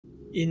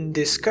In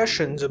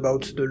discussions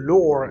about the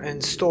lore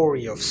and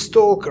story of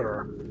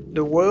S.T.A.L.K.E.R,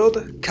 the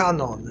word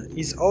canon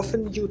is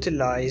often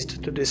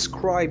utilized to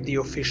describe the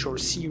official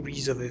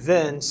series of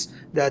events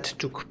that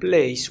took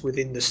place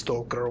within the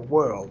S.T.A.L.K.E.R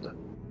world.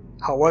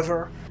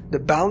 However, the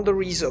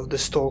boundaries of the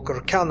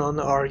S.T.A.L.K.E.R canon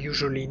are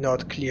usually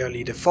not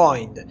clearly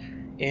defined,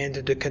 and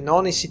the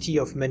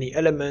canonicity of many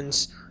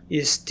elements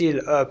is still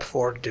up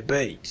for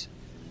debate.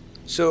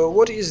 So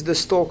what is the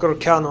S.T.A.L.K.E.R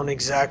canon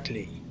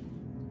exactly?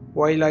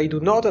 While I do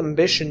not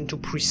ambition to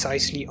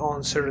precisely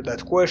answer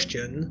that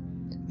question,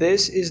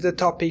 this is the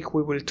topic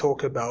we will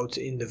talk about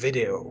in the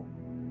video.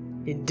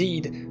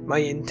 Indeed, my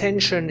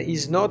intention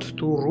is not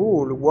to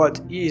rule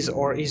what is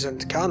or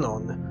isn't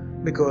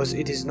canon, because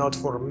it is not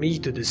for me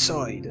to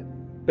decide,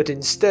 but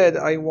instead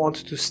I want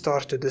to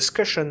start a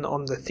discussion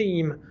on the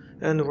theme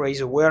and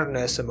raise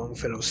awareness among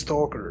fellow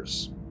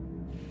stalkers.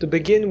 To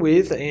begin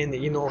with, and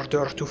in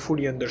order to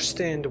fully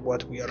understand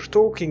what we are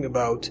talking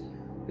about,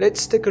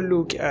 let's take a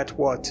look at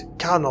what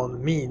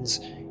canon means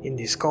in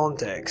this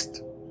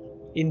context.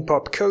 In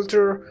pop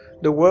culture,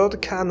 the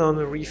word canon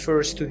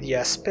refers to the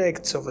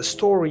aspects of a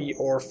story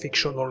or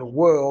fictional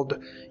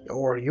world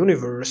or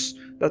universe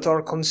that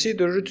are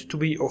considered to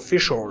be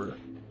official,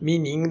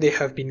 meaning they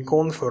have been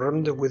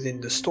confirmed within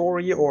the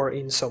story or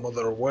in some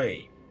other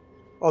way.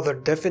 Other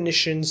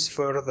definitions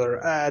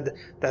further add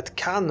that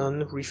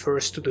canon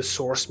refers to the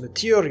source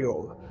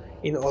material,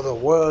 in other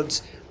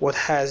words, what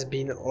has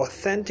been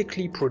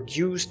authentically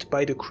produced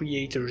by the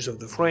creators of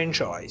the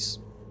franchise.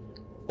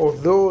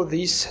 Although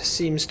this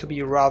seems to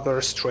be rather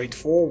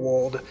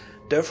straightforward,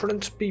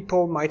 different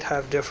people might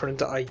have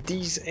different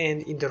ideas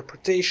and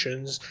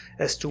interpretations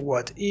as to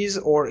what is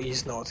or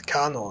is not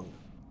canon.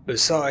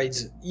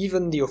 Besides,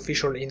 even the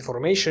official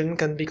information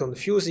can be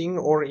confusing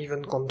or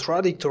even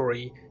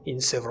contradictory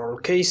in several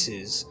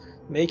cases,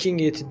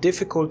 making it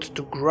difficult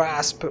to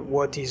grasp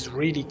what is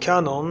really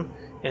canon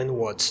and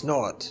what's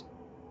not.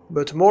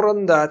 But more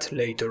on that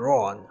later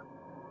on.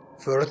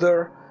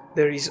 Further,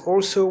 there is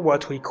also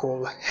what we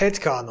call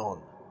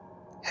headcanon.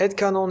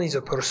 Headcanon is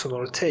a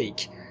personal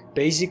take.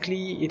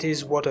 Basically, it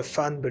is what a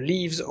fan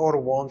believes or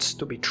wants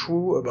to be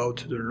true about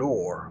the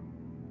lore.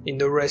 In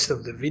the rest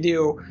of the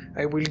video,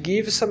 I will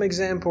give some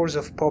examples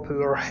of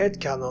popular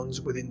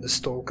headcanons within the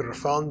S.T.A.L.K.E.R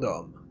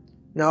fandom.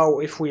 Now,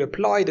 if we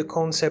apply the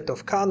concept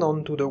of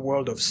canon to the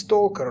world of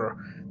S.T.A.L.K.E.R,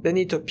 then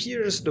it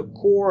appears the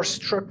core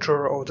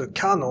structure of the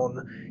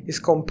canon is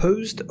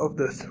composed of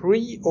the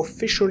 3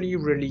 officially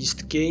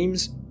released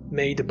games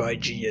made by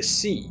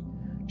GSC: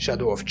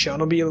 Shadow of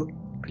Chernobyl,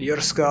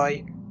 Clear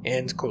Sky,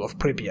 and Call of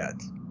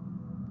Pripyat.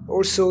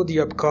 Also,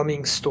 the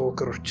upcoming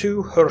S.T.A.L.K.E.R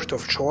 2 Heart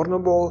of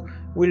Chernobyl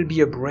will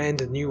be a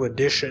brand new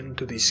addition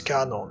to this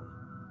canon.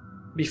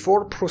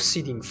 Before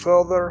proceeding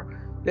further,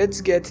 let's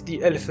get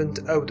the elephant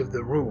out of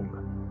the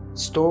room: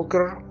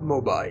 S.T.A.L.K.E.R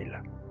Mobile.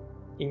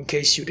 In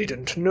case you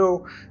didn't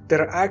know,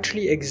 there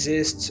actually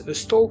exists a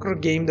S.T.A.L.K.E.R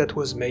game that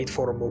was made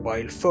for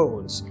mobile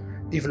phones,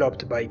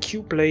 developed by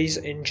Qplays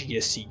and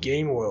GSC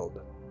Game World.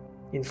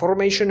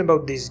 Information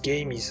about this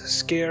game is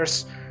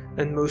scarce,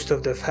 and most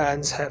of the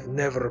fans have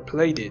never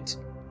played it,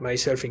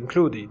 myself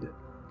included,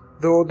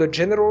 though the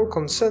general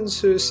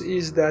consensus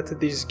is that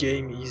this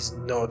game is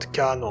not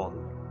canon.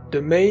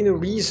 The main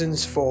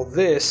reasons for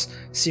this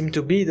seem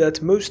to be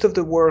that most of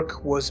the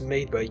work was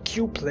made by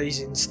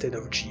Qplays instead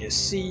of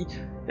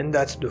GSC, and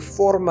that the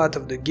format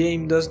of the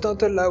game does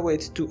not allow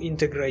it to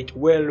integrate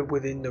well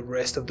within the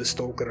rest of the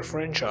S.T.A.L.K.E.R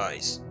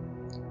franchise.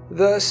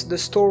 Thus, the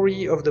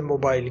story of the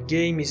mobile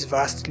game is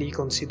vastly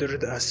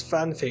considered as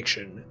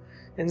fanfiction,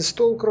 and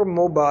S.T.A.L.K.E.R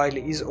Mobile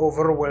is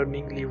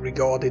overwhelmingly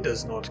regarded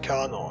as not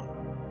canon.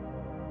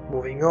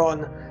 Moving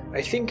on,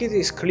 I think it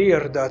is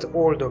clear that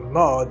all the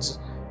mods,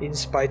 in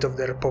spite of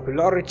their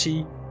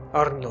popularity,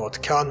 are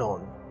not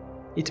canon.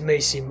 It may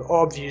seem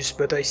obvious,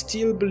 but I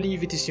still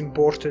believe it is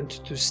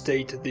important to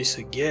state this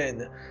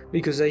again,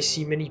 because I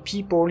see many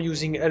people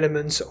using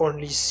elements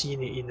only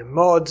seen in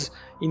mods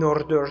in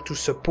order to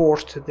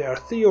support their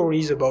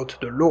theories about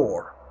the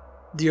lore.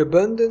 The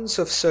abundance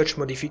of such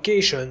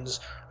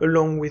modifications,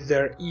 along with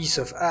their ease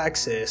of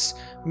access,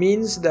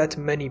 means that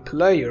many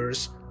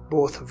players,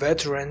 both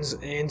veterans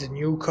and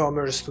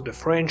newcomers to the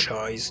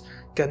franchise,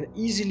 can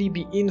easily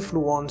be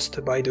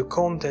influenced by the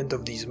content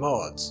of these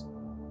mods.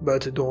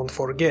 But don't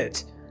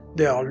forget,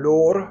 their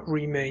lore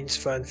remains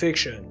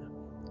fanfiction,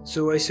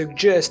 so I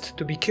suggest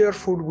to be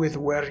careful with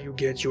where you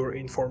get your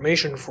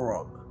information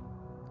from.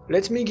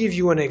 Let me give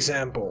you an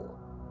example.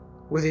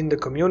 Within the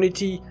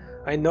community,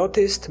 I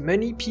noticed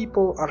many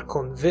people are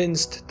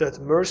convinced that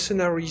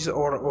mercenaries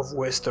are of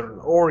Western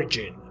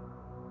origin.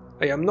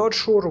 I am not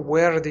sure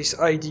where this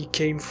idea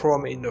came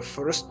from in the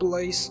first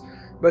place,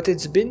 but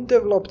it's been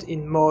developed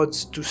in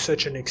mods to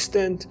such an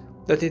extent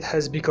that it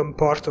has become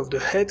part of the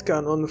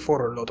headcanon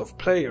for a lot of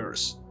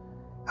players.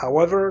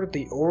 However,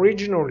 the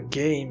original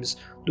games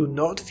do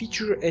not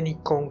feature any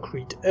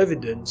concrete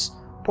evidence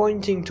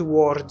pointing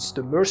towards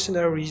the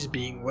mercenaries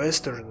being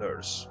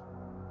Westerners.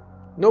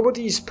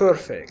 Nobody is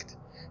perfect,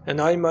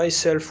 and I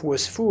myself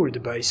was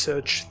fooled by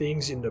such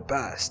things in the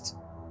past.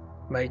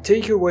 My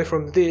takeaway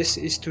from this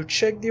is to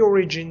check the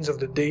origins of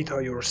the data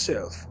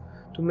yourself,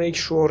 to make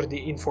sure the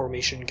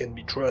information can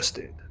be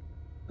trusted.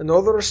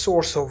 Another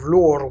source of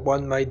lore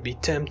one might be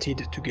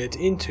tempted to get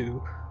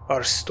into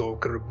are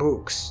Stalker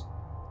books.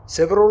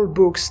 Several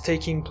books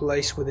taking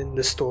place within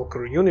the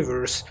Stalker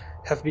universe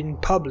have been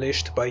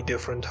published by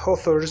different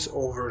authors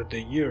over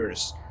the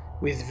years,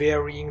 with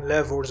varying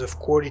levels of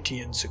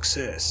quality and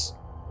success.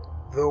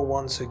 Though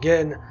once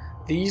again,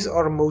 these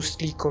are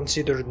mostly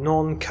considered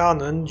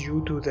non-canon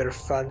due to their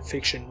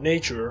fanfiction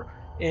nature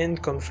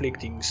and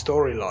conflicting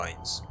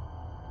storylines.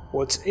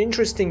 What's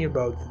interesting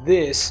about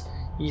this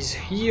is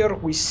here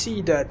we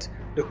see that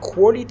the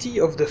quality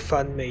of the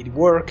fan-made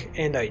work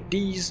and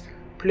ideas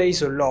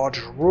plays a large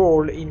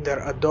role in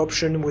their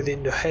adoption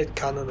within the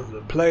headcanon of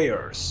the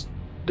players.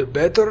 The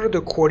better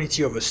the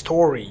quality of a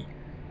story,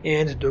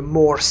 and the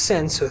more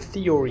sense a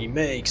theory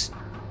makes,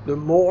 the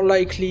more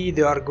likely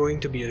they are going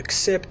to be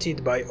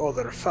accepted by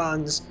other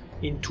fans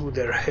into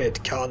their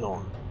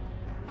headcanon.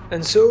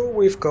 And so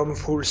we've come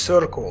full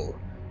circle,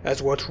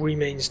 as what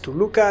remains to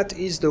look at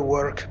is the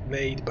work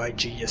made by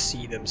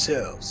GSC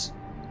themselves.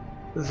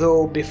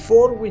 Though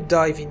before we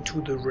dive into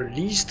the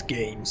released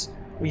games,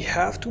 we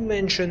have to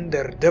mention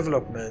their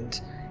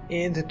development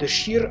and the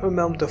sheer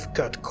amount of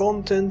cut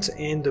content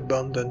and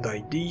abundant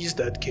ideas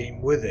that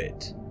came with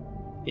it.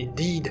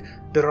 Indeed,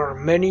 there are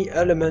many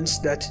elements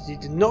that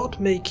did not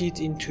make it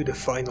into the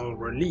final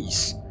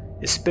release,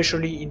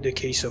 especially in the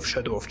case of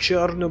Shadow of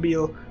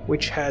Chernobyl,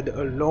 which had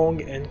a long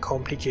and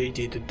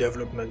complicated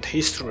development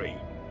history.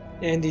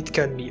 And it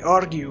can be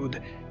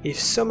argued if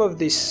some of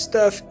this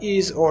stuff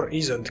is or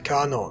isn't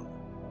canon.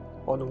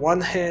 On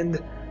one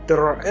hand,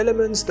 there are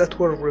elements that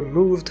were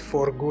removed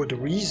for good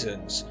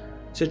reasons,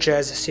 such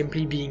as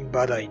simply being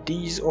bad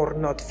ideas or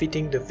not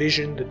fitting the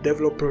vision the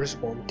developers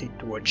wanted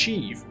to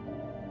achieve.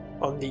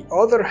 On the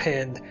other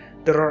hand,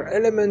 there are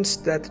elements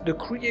that the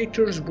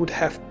creators would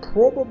have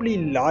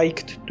probably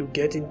liked to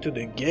get into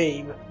the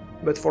game,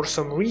 but for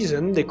some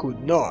reason they could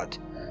not,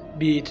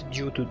 be it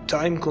due to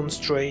time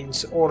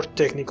constraints or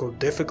technical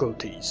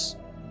difficulties.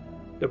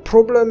 The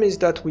problem is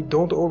that we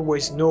don't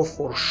always know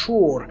for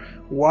sure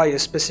why a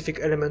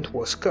specific element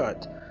was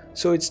cut,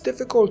 so it's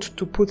difficult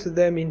to put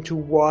them into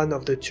one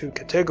of the two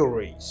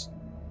categories.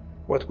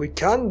 What we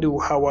can do,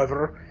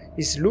 however,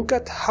 is look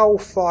at how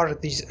far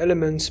these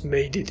elements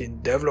made it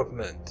in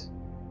development.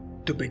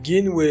 To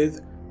begin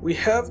with, we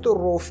have the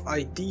rough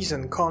ideas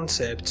and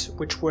concepts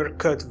which were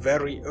cut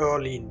very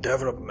early in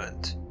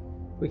development.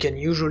 We can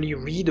usually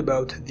read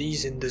about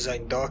these in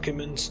design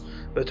documents,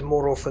 but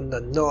more often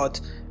than not,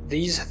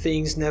 these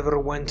things never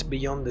went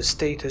beyond the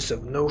status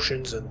of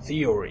notions and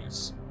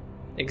theories.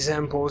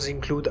 Examples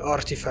include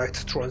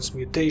artifact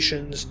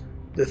transmutations,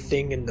 the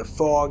thing in the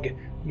fog,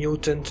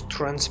 mutant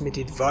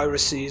transmitted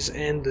viruses,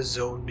 and the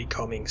zone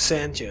becoming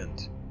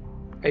sentient.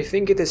 I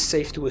think it is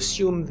safe to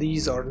assume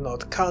these are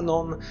not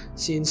canon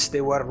since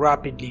they were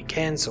rapidly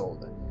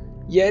cancelled.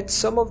 Yet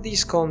some of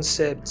these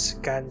concepts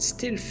can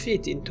still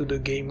fit into the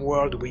game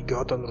world we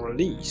got on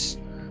release,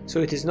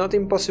 so it is not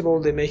impossible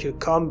they make a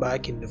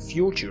comeback in the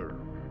future.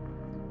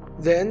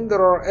 Then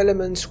there are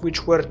elements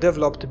which were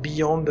developed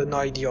beyond an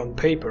idea on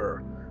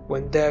paper,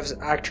 when devs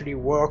actually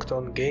worked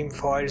on game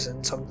files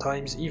and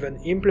sometimes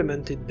even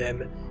implemented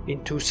them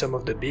into some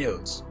of the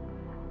builds.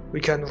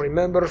 We can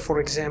remember, for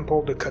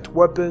example, the cut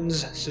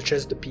weapons such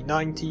as the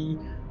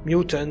P90,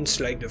 mutants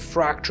like the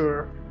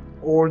Fracture,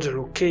 old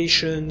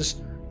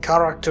locations,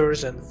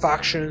 characters and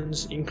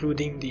factions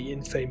including the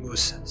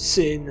infamous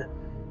Sin,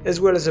 as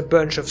well as a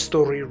bunch of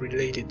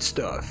story-related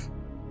stuff.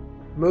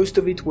 Most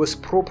of it was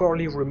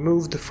properly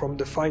removed from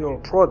the final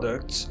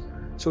products,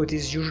 so it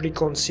is usually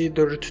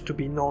considered to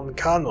be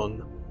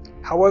non-canon.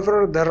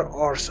 However, there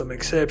are some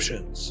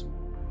exceptions.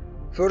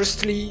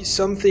 Firstly,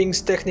 some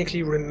things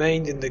technically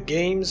remained in the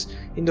games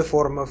in the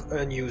form of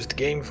unused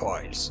game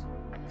files.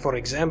 For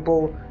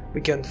example,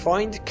 we can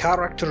find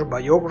character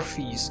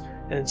biographies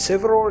and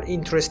several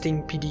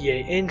interesting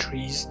PDA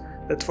entries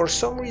that for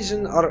some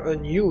reason are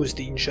unused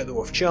in Shadow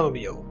of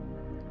Chernobyl.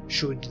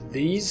 Should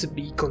these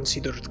be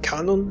considered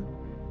canon?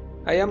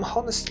 I am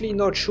honestly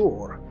not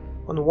sure.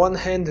 On one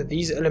hand,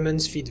 these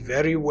elements fit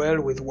very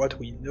well with what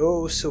we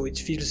know, so it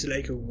feels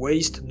like a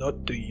waste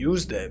not to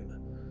use them.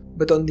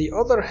 But on the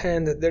other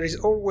hand, there is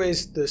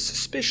always the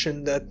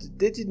suspicion that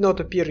they did not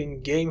appear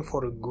in-game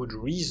for a good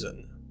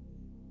reason.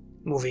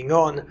 Moving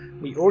on,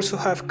 we also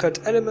have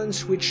cut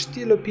elements which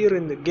still appear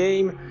in the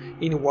game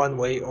in one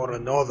way or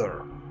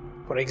another.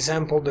 For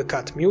example, the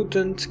cat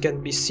mutant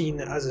can be seen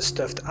as a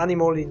stuffed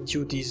animal in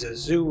Duty's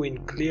zoo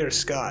in Clear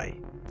Sky.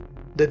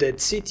 The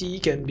Dead City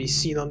can be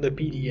seen on the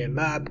PDA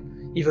map,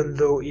 even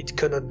though it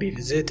cannot be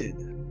visited.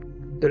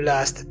 The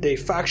Last Day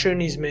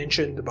faction is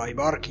mentioned by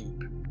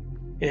Barkeep.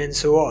 And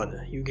so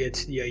on, you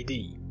get the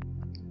idea.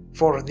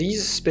 For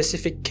these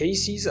specific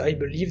cases, I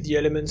believe the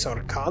elements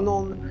are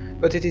canon,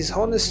 but it is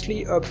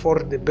honestly up for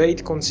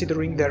debate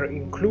considering their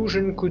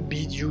inclusion could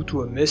be due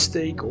to a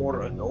mistake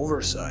or an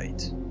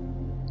oversight.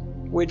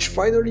 Which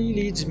finally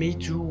leads me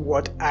to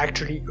what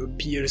actually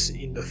appears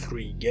in the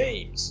 3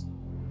 games.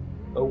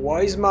 A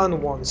wise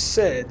man once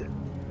said,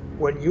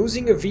 "When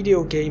using a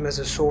video game as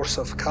a source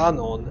of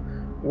canon,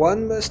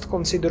 one must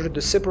consider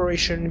the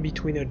separation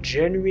between a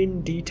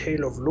genuine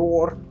detail of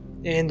lore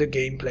and a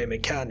gameplay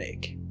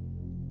mechanic."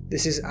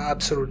 This is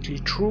absolutely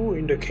true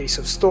in the case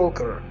of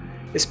S.T.A.L.K.E.R,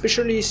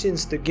 especially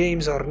since the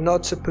games are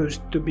not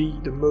supposed to be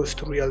the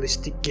most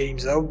realistic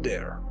games out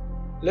there.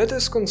 Let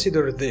us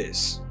consider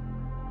this.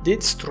 Did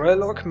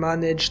S.T.A.L.K.E.R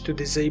manage to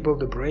disable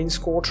the brain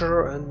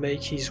scorcher and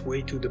make his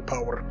way to the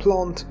power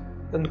plant,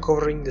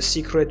 uncovering the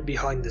secret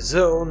behind the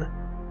zone?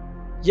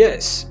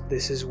 Yes,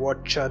 this is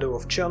what Shadow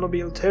of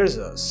Chernobyl tells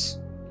us.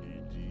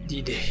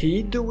 Did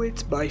he do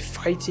it by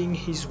fighting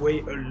his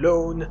way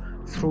alone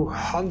through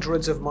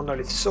hundreds of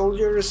monolith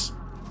soldiers?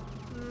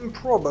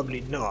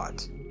 Probably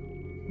not.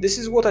 This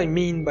is what I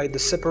mean by the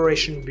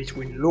separation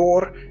between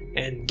lore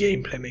and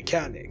gameplay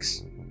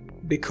mechanics.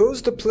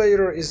 Because the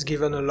player is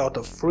given a lot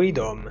of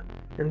freedom,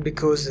 and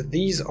because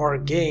these are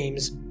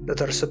games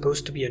that are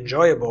supposed to be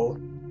enjoyable,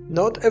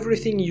 not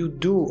everything you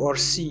do or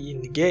see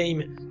in the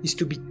game is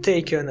to be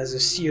taken as a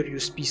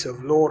serious piece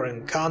of lore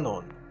and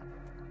canon.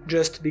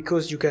 Just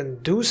because you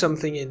can do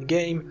something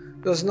in-game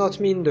does not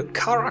mean the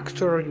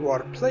character you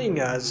are playing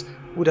as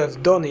would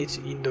have done it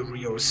in the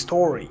real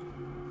story.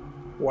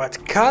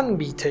 What can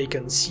be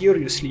taken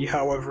seriously,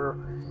 however,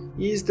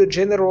 is the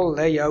general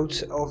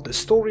layout of the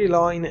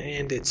storyline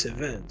and its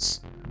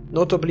events,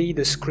 notably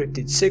the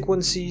scripted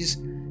sequences,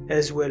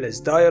 as well as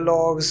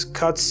dialogues,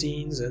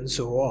 cutscenes, and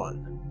so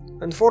on.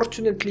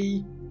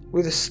 Unfortunately,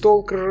 with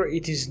S.T.A.L.K.E.R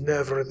it is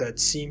never that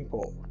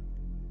simple.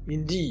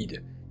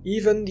 Indeed,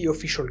 even the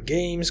official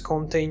games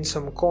contain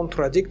some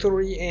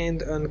contradictory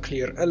and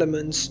unclear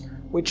elements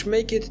which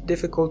make it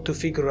difficult to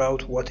figure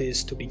out what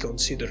is to be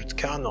considered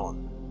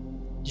canon.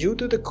 Due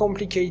to the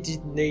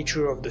complicated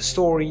nature of the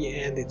story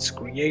and its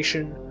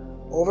creation,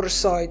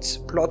 oversights,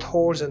 plot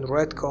holes and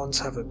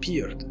retcons have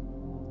appeared.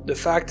 The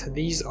fact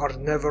these are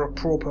never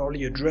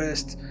properly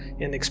addressed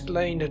and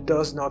explained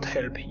does not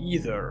help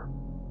either.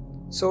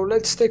 So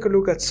let's take a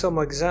look at some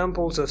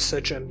examples of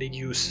such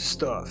ambiguous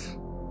stuff.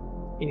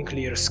 In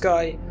Clear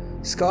Sky,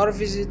 Scar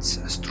visits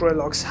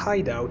S.T.A.L.K.'s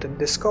hideout and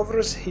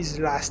discovers his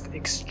last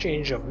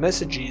exchange of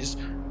messages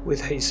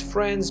with his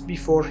friends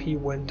before he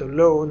went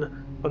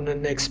alone on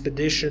an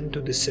expedition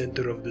to the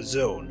center of the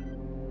zone.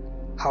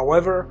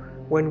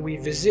 However, when we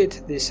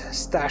visit this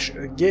stash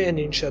again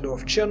in Shadow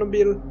of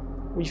Chernobyl,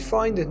 we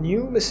find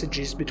new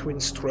messages between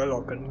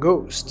S.T.A.L.K. and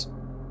Ghost.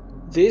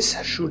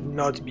 This should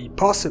not be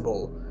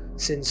possible,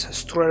 since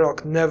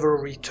S.T.A.L.K. never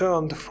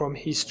returned from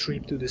his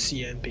trip to the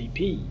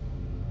CNPP.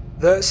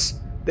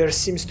 Thus, there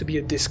seems to be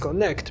a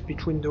disconnect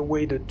between the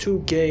way the two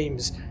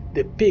games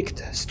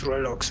depict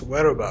S.T.A.L.K.'s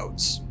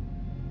whereabouts.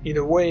 In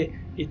a way,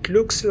 it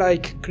looks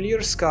like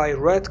Clear Sky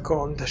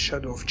retconned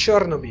Shadow of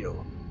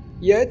Chernobyl,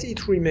 yet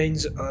it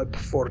remains up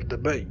for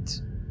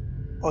debate.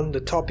 On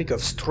the topic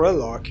of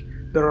S.T.A.L.K.,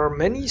 there are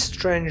many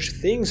strange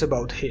things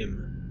about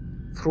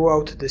him.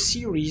 Throughout the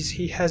series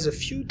he has a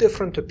few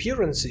different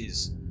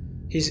appearances.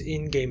 His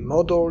in-game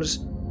models,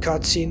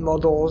 cutscene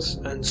models,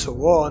 and so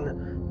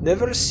on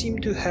never seem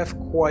to have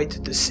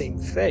quite the same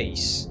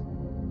face.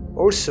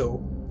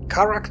 Also,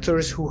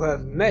 characters who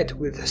have met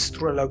with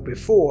S.T.A.L.K.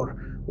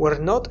 before were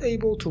not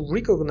able to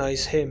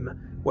recognize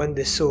him when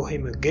they saw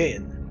him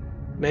again,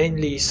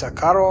 mainly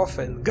Sakharov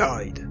and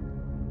Guide.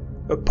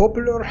 A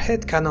popular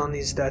headcanon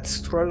is that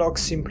S.T.A.L.K.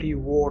 simply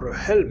wore a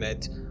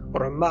helmet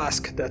or a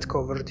mask that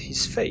covered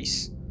his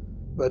face,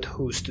 but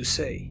who's to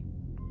say?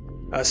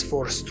 As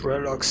for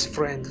S.T.A.L.K.'s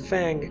friend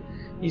Fang,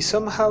 he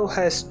somehow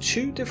has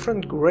two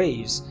different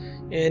graves,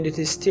 and it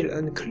is still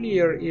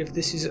unclear if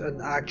this is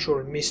an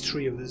actual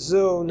mystery of the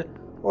zone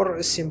or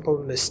a simple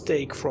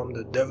mistake from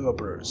the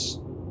developers.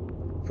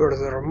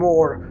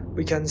 Furthermore,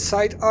 we can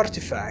cite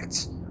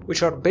artifacts,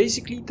 which are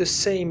basically the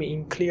same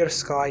in Clear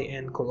Sky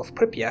and Call of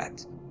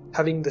Pripyat,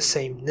 having the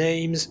same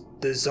names,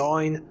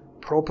 design,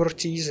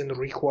 properties and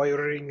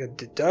requiring a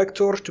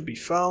detector to be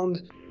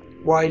found,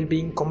 while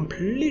being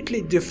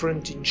completely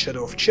different in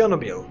Shadow of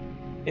Chernobyl,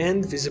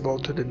 and visible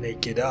to the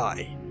naked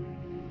eye.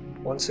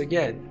 Once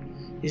again,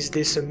 is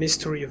this a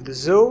mystery of the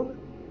zone,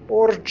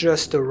 or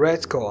just a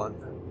retcon?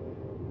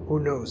 Who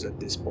knows at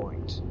this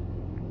point.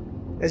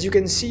 As you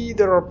can see,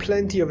 there are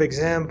plenty of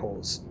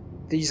examples,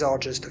 these are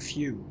just a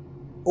few.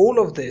 All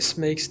of this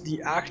makes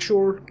the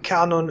actual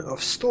canon of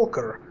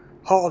S.T.A.L.K.E.R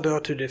harder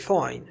to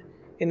define,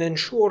 and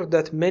ensure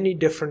that many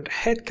different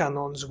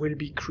headcanons will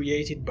be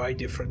created by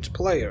different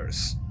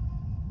players.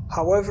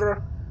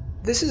 However,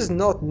 this is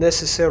not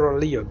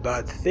necessarily a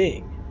bad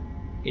thing.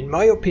 In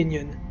my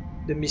opinion,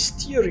 the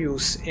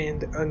mysterious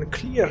and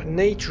unclear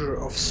nature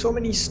of so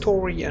many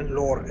story and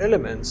lore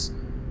elements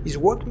is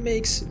what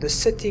makes the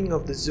setting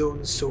of the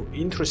zone so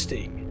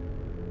interesting,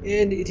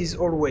 and it is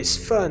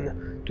always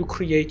fun to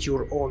create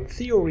your own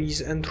theories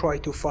and try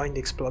to find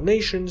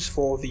explanations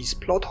for these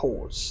plot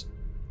holes.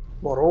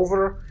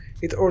 Moreover,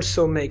 it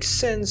also makes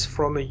sense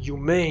from a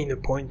humane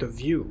point of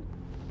view.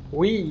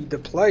 We, the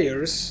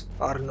players,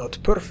 are not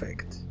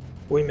perfect.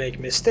 We make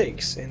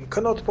mistakes and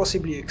cannot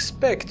possibly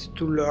expect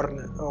to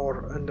learn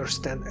or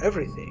understand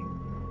everything.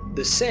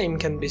 The same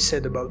can be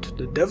said about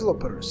the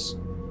developers,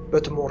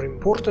 but more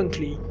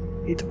importantly,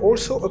 it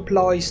also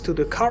applies to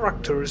the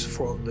characters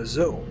from the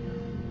zone,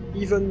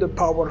 even the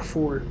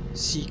powerful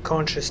sea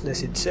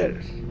consciousness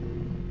itself.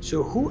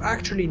 So who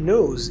actually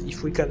knows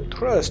if we can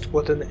trust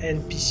what an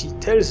NPC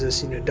tells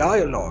us in a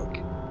dialogue?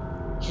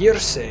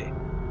 Hearsay,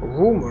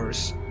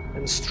 rumors,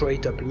 and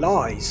straight-up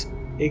lies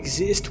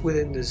exist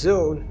within the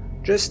zone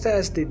just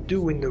as they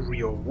do in the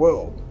real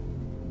world.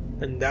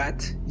 And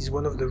that is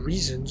one of the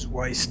reasons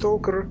why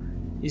S.T.A.L.K.E.R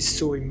is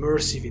so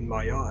immersive in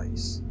my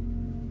eyes.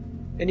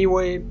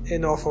 Anyway,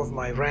 enough of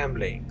my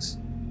ramblings.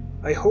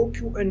 I hope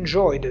you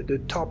enjoyed the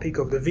topic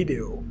of the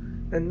video,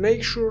 and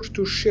make sure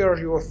to share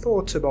your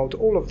thoughts about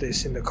all of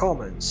this in the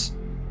comments.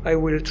 I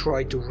will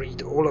try to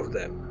read all of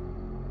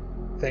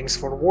them. Thanks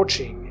for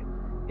watching,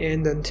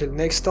 and until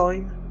next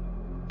time,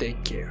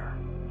 take care.